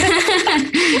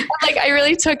 Like, I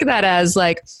really took that as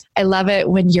like, I love it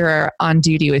when you're on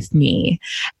duty with me.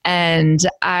 And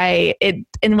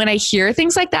when I hear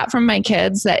things like that from my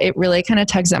kids, that it really kind of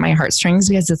tugs at my heartstrings,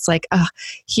 because it's like, oh,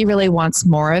 he really wants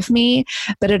more of me.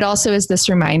 But it also is this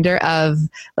reminder of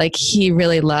like, he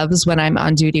really loves when I'm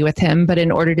on duty with him. But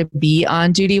in order to be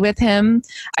on duty with him,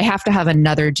 I have to have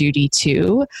another duty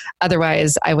too.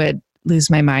 Otherwise, I would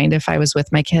lose my mind if I was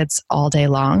with my kids all day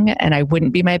long, and I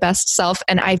wouldn't be my best self.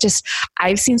 And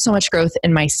I've seen so much growth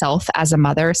in myself as a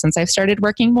mother since I've started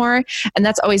working more. And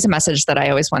that's always a message that I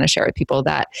always want to share with people,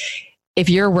 that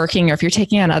if you're working or if you're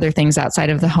taking on other things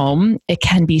outside of the home, it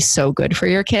can be so good for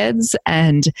your kids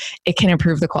and it can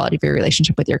improve the quality of your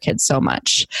relationship with your kids so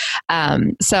much.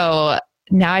 So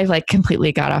now I've like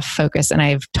completely got off focus and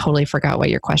I've totally forgot what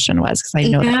your question was, because I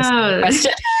know that was the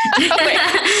question.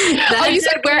 Oh, you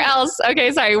said where else?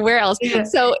 Okay, sorry, where else? Yeah.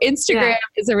 So Instagram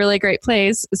is a really great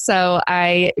place. So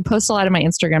I post a lot of my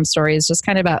Instagram stories just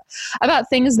kind of about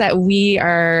things that we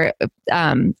are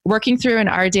working through in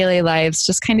our daily lives,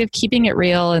 just kind of keeping it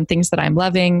real and things that I'm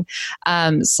loving.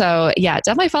 So yeah,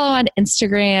 definitely follow on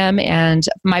Instagram, and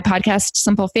my podcast,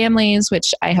 Simple Families,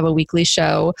 which I have a weekly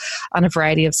show on a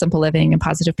variety of simple living and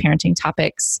positive parenting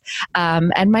topics,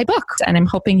 and my book. And I'm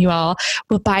hoping you all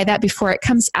will buy that before it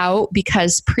comes out,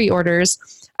 because pre-orders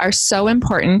are so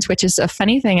important, which is a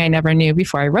funny thing I never knew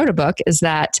before I wrote a book, is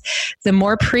that the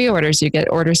more pre-orders you get,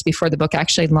 orders before the book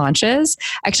actually launches,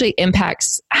 actually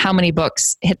impacts how many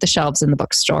books hit the shelves in the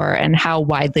bookstore and how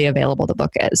widely available the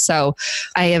book is. So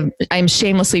I'm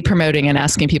shamelessly promoting and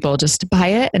asking people just to buy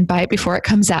it, and buy it before it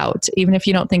comes out, even if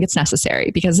you don't think it's necessary,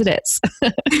 because it is.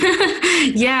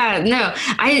 Yeah, no,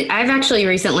 I've actually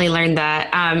recently learned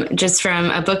that just from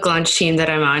a book launch team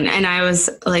that I'm on. And I was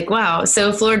like, wow,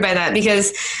 so floored by that,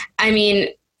 because I mean,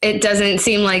 it doesn't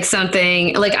seem like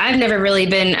something, like I've never really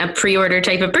been a pre-order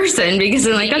type of person, because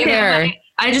I'm like, okay,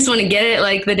 I just want to get it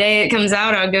like the day it comes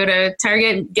out. I'll go to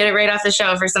Target, get it right off the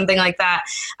shelf or something like that.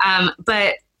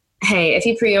 But hey, if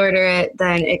you pre-order it,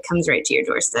 then it comes right to your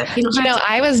doorstep.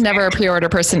 I was never a pre-order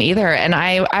person either. And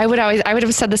I would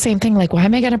have said the same thing. Like, why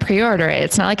am I going to pre-order it?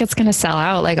 It's not like it's going to sell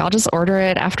out. Like, I'll just order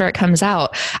it after it comes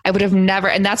out. I would have never.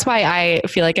 And that's why I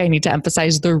feel like I need to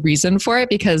emphasize the reason for it,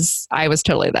 because I was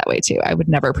totally that way too. I would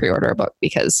never pre-order a book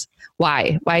because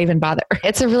why even bother?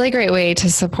 It's a really great way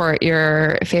to support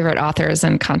your favorite authors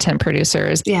and content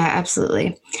producers. Yeah,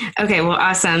 absolutely. Okay, well,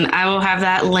 awesome. I will have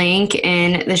that link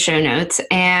in the show notes.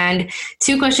 And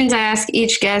 2 questions I ask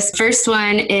each guest. First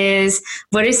one is,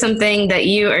 what is something that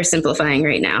you are simplifying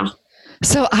right now?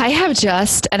 So I have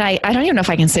and I don't even know if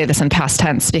I can say this in past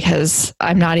tense because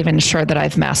I'm not even sure that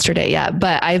I've mastered it yet,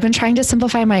 but I've been trying to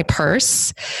simplify my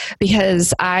purse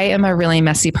because I am a really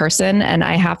messy person and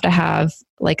I have to have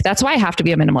that's why I have to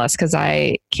be a minimalist, because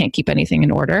I can't keep anything in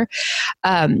order.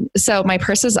 So my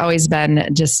purse has always been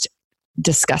just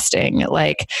disgusting,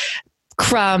 like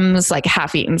crumbs, like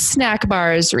half-eaten snack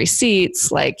bars,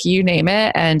 receipts, like you name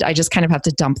it. And I just kind of have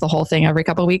to dump the whole thing every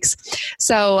couple of weeks.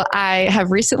 So I have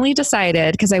recently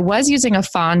decided, because I was using a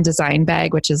Fawn design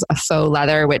bag, which is a faux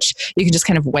leather, which you can just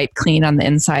kind of wipe clean on the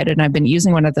inside. And I've been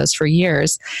using one of those for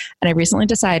years. And I recently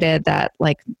decided that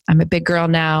I'm a big girl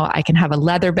now. I can have a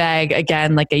leather bag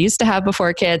again, like I used to have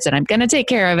before kids, and I'm going to take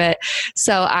care of it.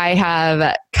 So I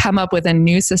have come up with a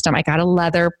new system. I got a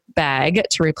leather bag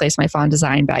to replace my Fawn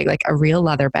design bag, like a real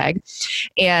leather bag.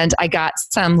 And I got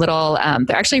some little,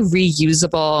 they're actually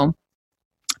reusable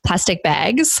plastic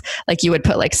bags, like you would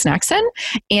put like snacks in.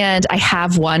 And I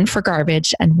have one for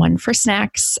garbage and one for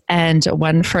snacks and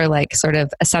one for like sort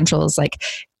of essentials like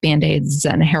Band-Aids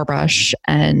and a hairbrush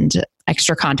and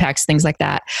extra contacts, things like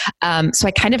that. So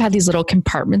I kind of have these little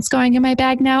compartments going in my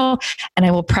bag now. And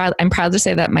I'm proud to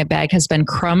say that my bag has been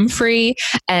crumb free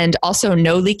and also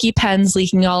no leaky pens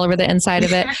leaking all over the inside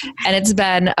of it. And it's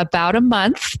been about a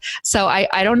month. So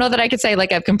I don't know that I could say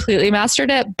like I've completely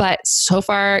mastered it, but so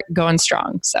far going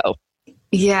strong. So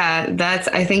yeah,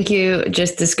 I think you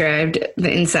just described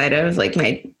the inside of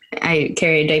I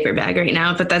carry a diaper bag right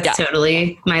now, but that's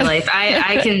totally my life.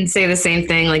 I can say the same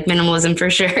thing, like minimalism for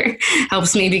sure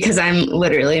helps me because I'm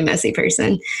literally a messy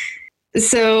person.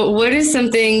 So what is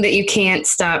something that you can't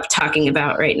stop talking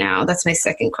about right now? That's my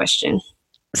second question.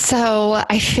 So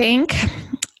I think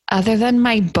other than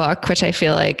my book, which I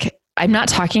feel like I'm not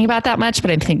talking about that much, but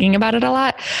I'm thinking about it a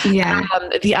lot. Yeah.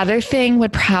 The other thing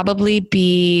would probably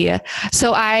be,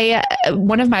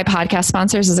 one of my podcast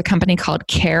sponsors is a company called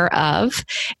Care of,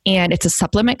 and it's a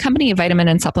supplement company, a vitamin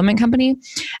and supplement company.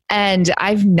 And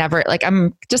I've never,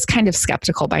 I'm just kind of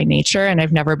skeptical by nature. And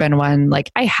I've never been one,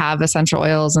 I have essential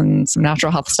oils and some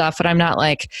natural health stuff, but I'm not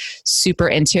super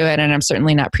into it. And I'm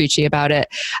certainly not preachy about it.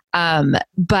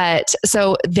 But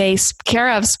so Care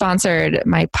of sponsored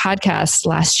my podcast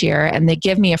last year, and they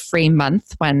give me a free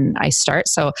month when I start.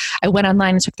 So I went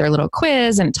online and took their little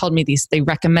quiz, and it told me they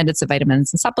recommended some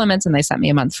vitamins and supplements, and they sent me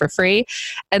a month for free.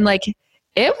 And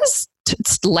it was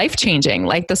it's life-changing.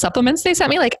 The supplements they sent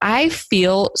me, I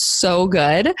feel so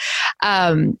good.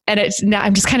 And it's now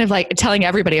I'm just kind of telling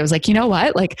everybody, I was you know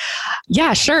what?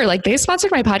 Yeah, sure. They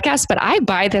sponsored my podcast, but I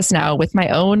buy this now with my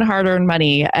own hard-earned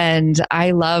money. And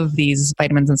I love these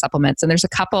vitamins and supplements. And there's a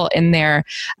couple in there.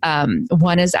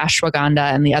 One is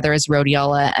ashwagandha and the other is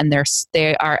rhodiola. And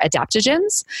they are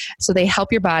adaptogens. So they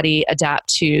help your body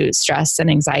adapt to stress and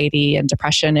anxiety and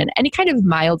depression and any kind of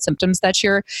mild symptoms that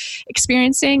you're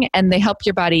experiencing. And they help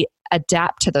your body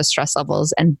adapt to those stress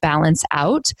levels and balance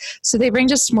out. So they bring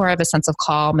just more of a sense of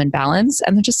calm and balance.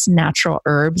 And they're just natural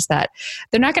herbs that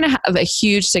they're not going to have a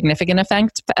huge significant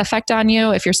effect on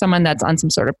you. If you're someone that's on some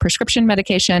sort of prescription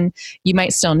medication, you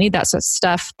might still need that sort of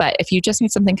stuff. But if you just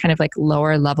need something kind of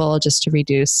lower level just to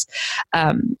reduce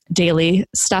daily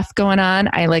stuff going on,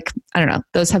 I don't know,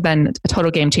 those have been a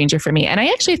total game changer for me. And I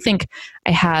actually think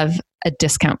I have a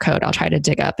discount code I'll try to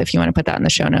dig up if you want to put that in the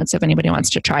show notes if anybody wants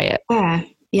to try it.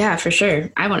 Yeah, for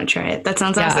sure. I want to try it. That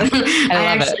sounds awesome.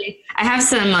 I love it. I have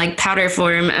some powder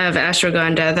form of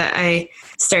ashwagandha that I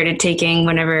started taking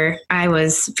whenever I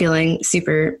was feeling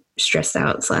super stressed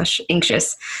out /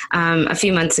 anxious a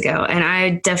few months ago. And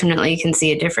I definitely can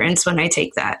see a difference when I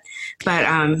take that. But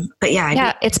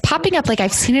yeah. It's popping up.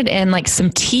 I've seen it in some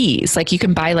teas. You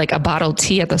can buy a bottled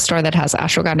tea at the store that has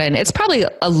ashwagandha, and it's probably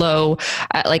a low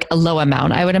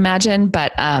amount, I would imagine.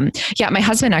 But my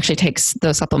husband actually takes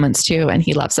those supplements too, and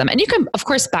he loves them. And you can, of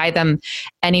course, buy them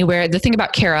anywhere. The thing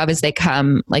about Care of is they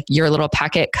come, your little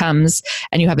packet comes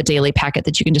and you have a daily packet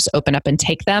that you can just open up and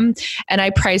take them. And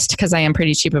I priced, because I am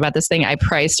pretty cheap about this thing, I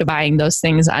priced buying those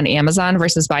things on Amazon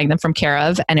versus buying them from Care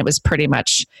of, and it was pretty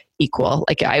much equal.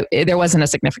 Like there wasn't a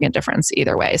significant difference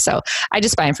either way. So I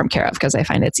just buy them from Care of because I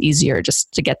find it's easier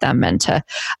just to get them and to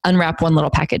unwrap one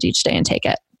little package each day and take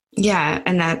it. Yeah.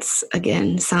 And that's,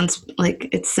 again, sounds like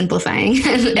it's simplifying.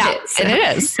 Yeah,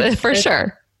 it is for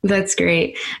sure. That's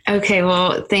great. Okay.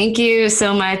 Well, thank you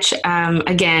so much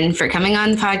again for coming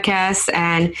on the podcast.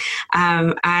 And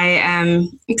I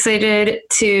am excited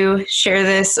to share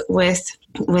this with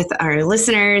our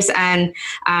listeners. And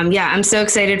I'm so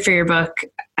excited for your book,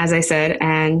 as I said.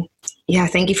 And yeah,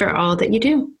 thank you for all that you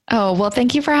do. Oh, well,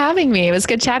 thank you for having me. It was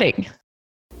good chatting.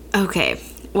 Okay.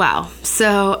 Wow.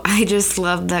 So I just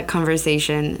loved that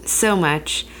conversation so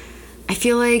much. I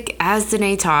feel like as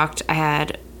Danae talked, I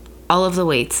had all of the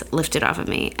weights lifted off of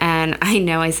me. And I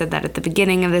know I said that at the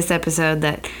beginning of this episode,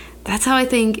 that's how I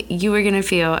think you were going to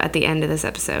feel at the end of this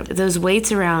episode. Those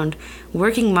weights around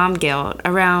working mom guilt,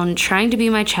 around trying to be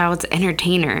my child's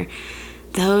entertainer,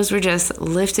 those were just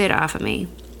lifted off of me.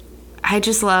 I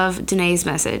just love Danae's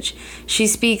message. She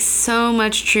speaks so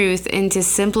much truth into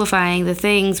simplifying the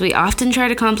things we often try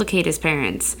to complicate as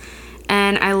parents.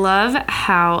 And I love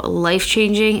how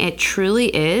life-changing it truly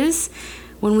is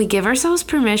when we give ourselves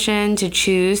permission to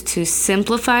choose to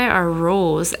simplify our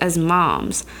roles as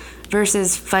moms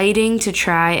versus fighting to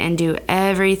try and do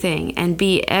everything and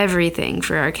be everything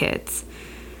for our kids.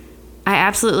 I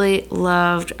absolutely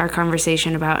loved our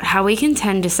conversation about how we can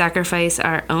tend to sacrifice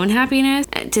our own happiness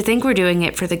to think we're doing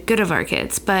it for the good of our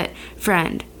kids. But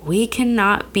friend, we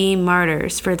cannot be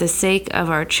martyrs for the sake of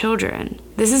our children.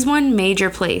 This is one major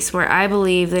place where I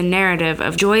believe the narrative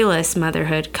of joyless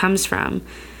motherhood comes from.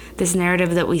 This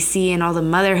narrative that we see in all the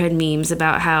motherhood memes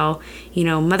about how,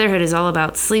 motherhood is all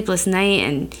about sleepless night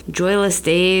and joyless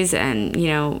days and,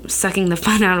 sucking the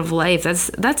fun out of life.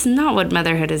 That's not what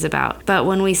motherhood is about. But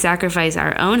when we sacrifice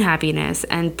our own happiness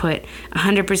and put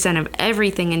 100% of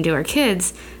everything into our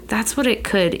kids, that's what it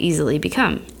could easily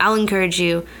become. I'll encourage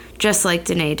you, just like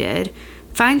Danae did,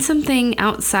 find something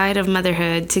outside of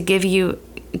motherhood to give your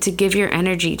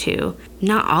energy to.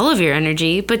 Not all of your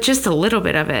energy, but just a little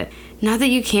bit of it. Not that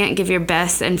you can't give your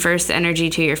best and first energy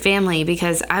to your family,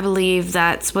 because I believe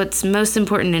that's what's most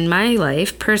important in my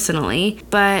life personally,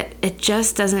 but it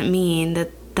just doesn't mean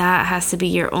that has to be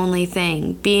your only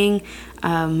thing. Being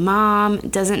a mom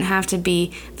doesn't have to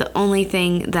be the only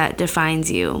thing that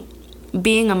defines you.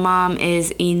 Being a mom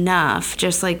is enough,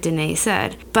 just like Danae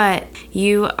said, but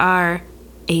you are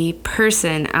a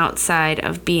person outside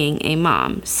of being a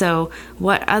mom. So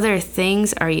what other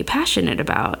things are you passionate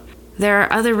about? There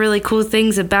are other really cool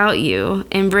things about you.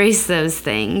 Embrace those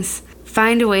things.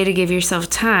 Find a way to give yourself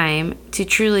time to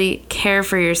truly care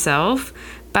for yourself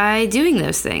by doing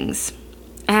those things.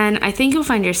 And I think you'll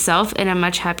find yourself in a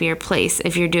much happier place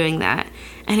if you're doing that.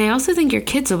 And I also think your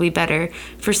kids will be better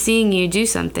for seeing you do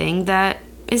something that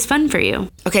is fun for you.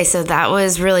 Okay, so that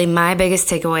was really my biggest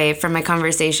takeaway from my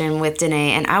conversation with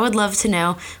Danae, and I would love to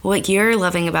know what you're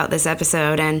loving about this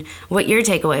episode and what your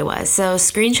takeaway was. So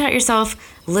screenshot yourself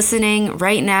listening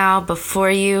right now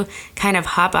before you kind of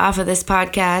hop off of this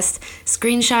podcast.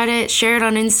 Screenshot it, share it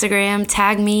on Instagram,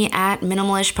 tag me at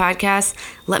Minimalish Podcast.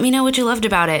 Let me know what you loved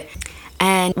about it.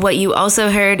 And what you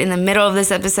also heard in the middle of this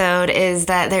episode is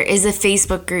that there is a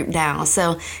Facebook group now.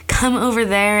 So come over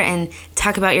there and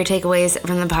talk about your takeaways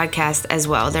from the podcast as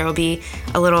well. There will be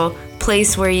a little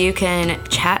place where you can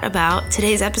chat about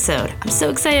today's episode. I'm so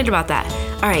excited about that.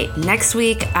 All right, next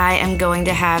week I am going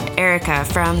to have Erica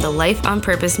from the Life on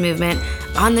Purpose movement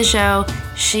on the show.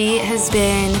 She has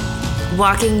been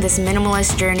walking this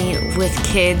minimalist journey with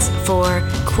kids for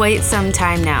quite some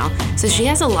time now. So she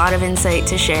has a lot of insight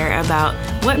to share about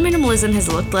what minimalism has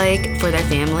looked like for their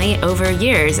family over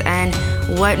years and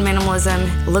what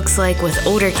minimalism looks like with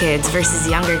older kids versus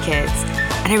younger kids.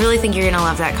 And I really think you're going to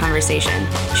love that conversation.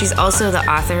 She's also the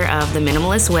author of The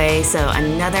Minimalist Way, so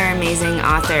another amazing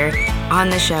author on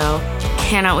the show.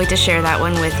 Cannot wait to share that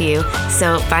one with you.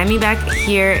 So find me back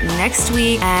here next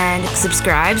week and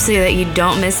subscribe so that you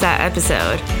don't miss that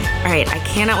episode. All right, I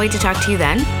cannot wait to talk to you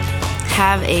then.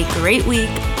 Have a great week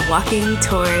walking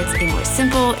towards a more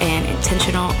simple and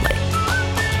intentional life.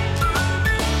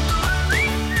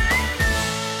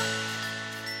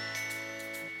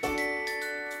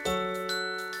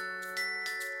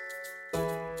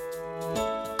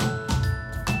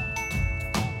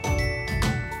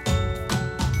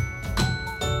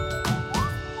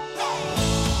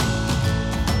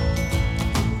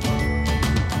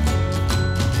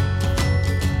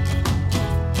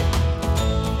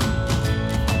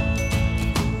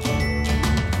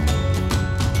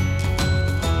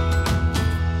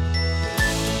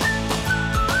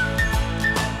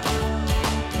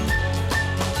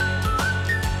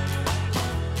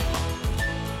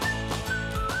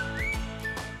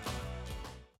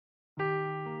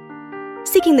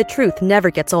 Seeking the truth never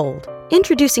gets old.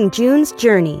 Introducing June's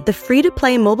Journey, the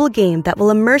free-to-play mobile game that will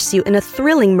immerse you in a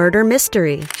thrilling murder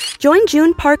mystery. Join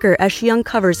June Parker as she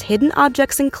uncovers hidden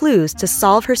objects and clues to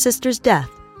solve her sister's death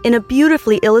in a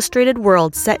beautifully illustrated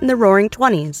world set in the Roaring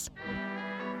 '20s.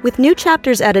 With new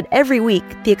chapters added every week,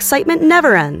 the excitement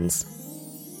never ends.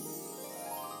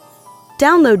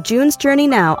 Download June's Journey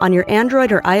now on your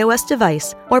Android or iOS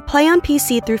device, or play on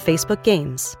PC through Facebook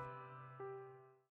Games.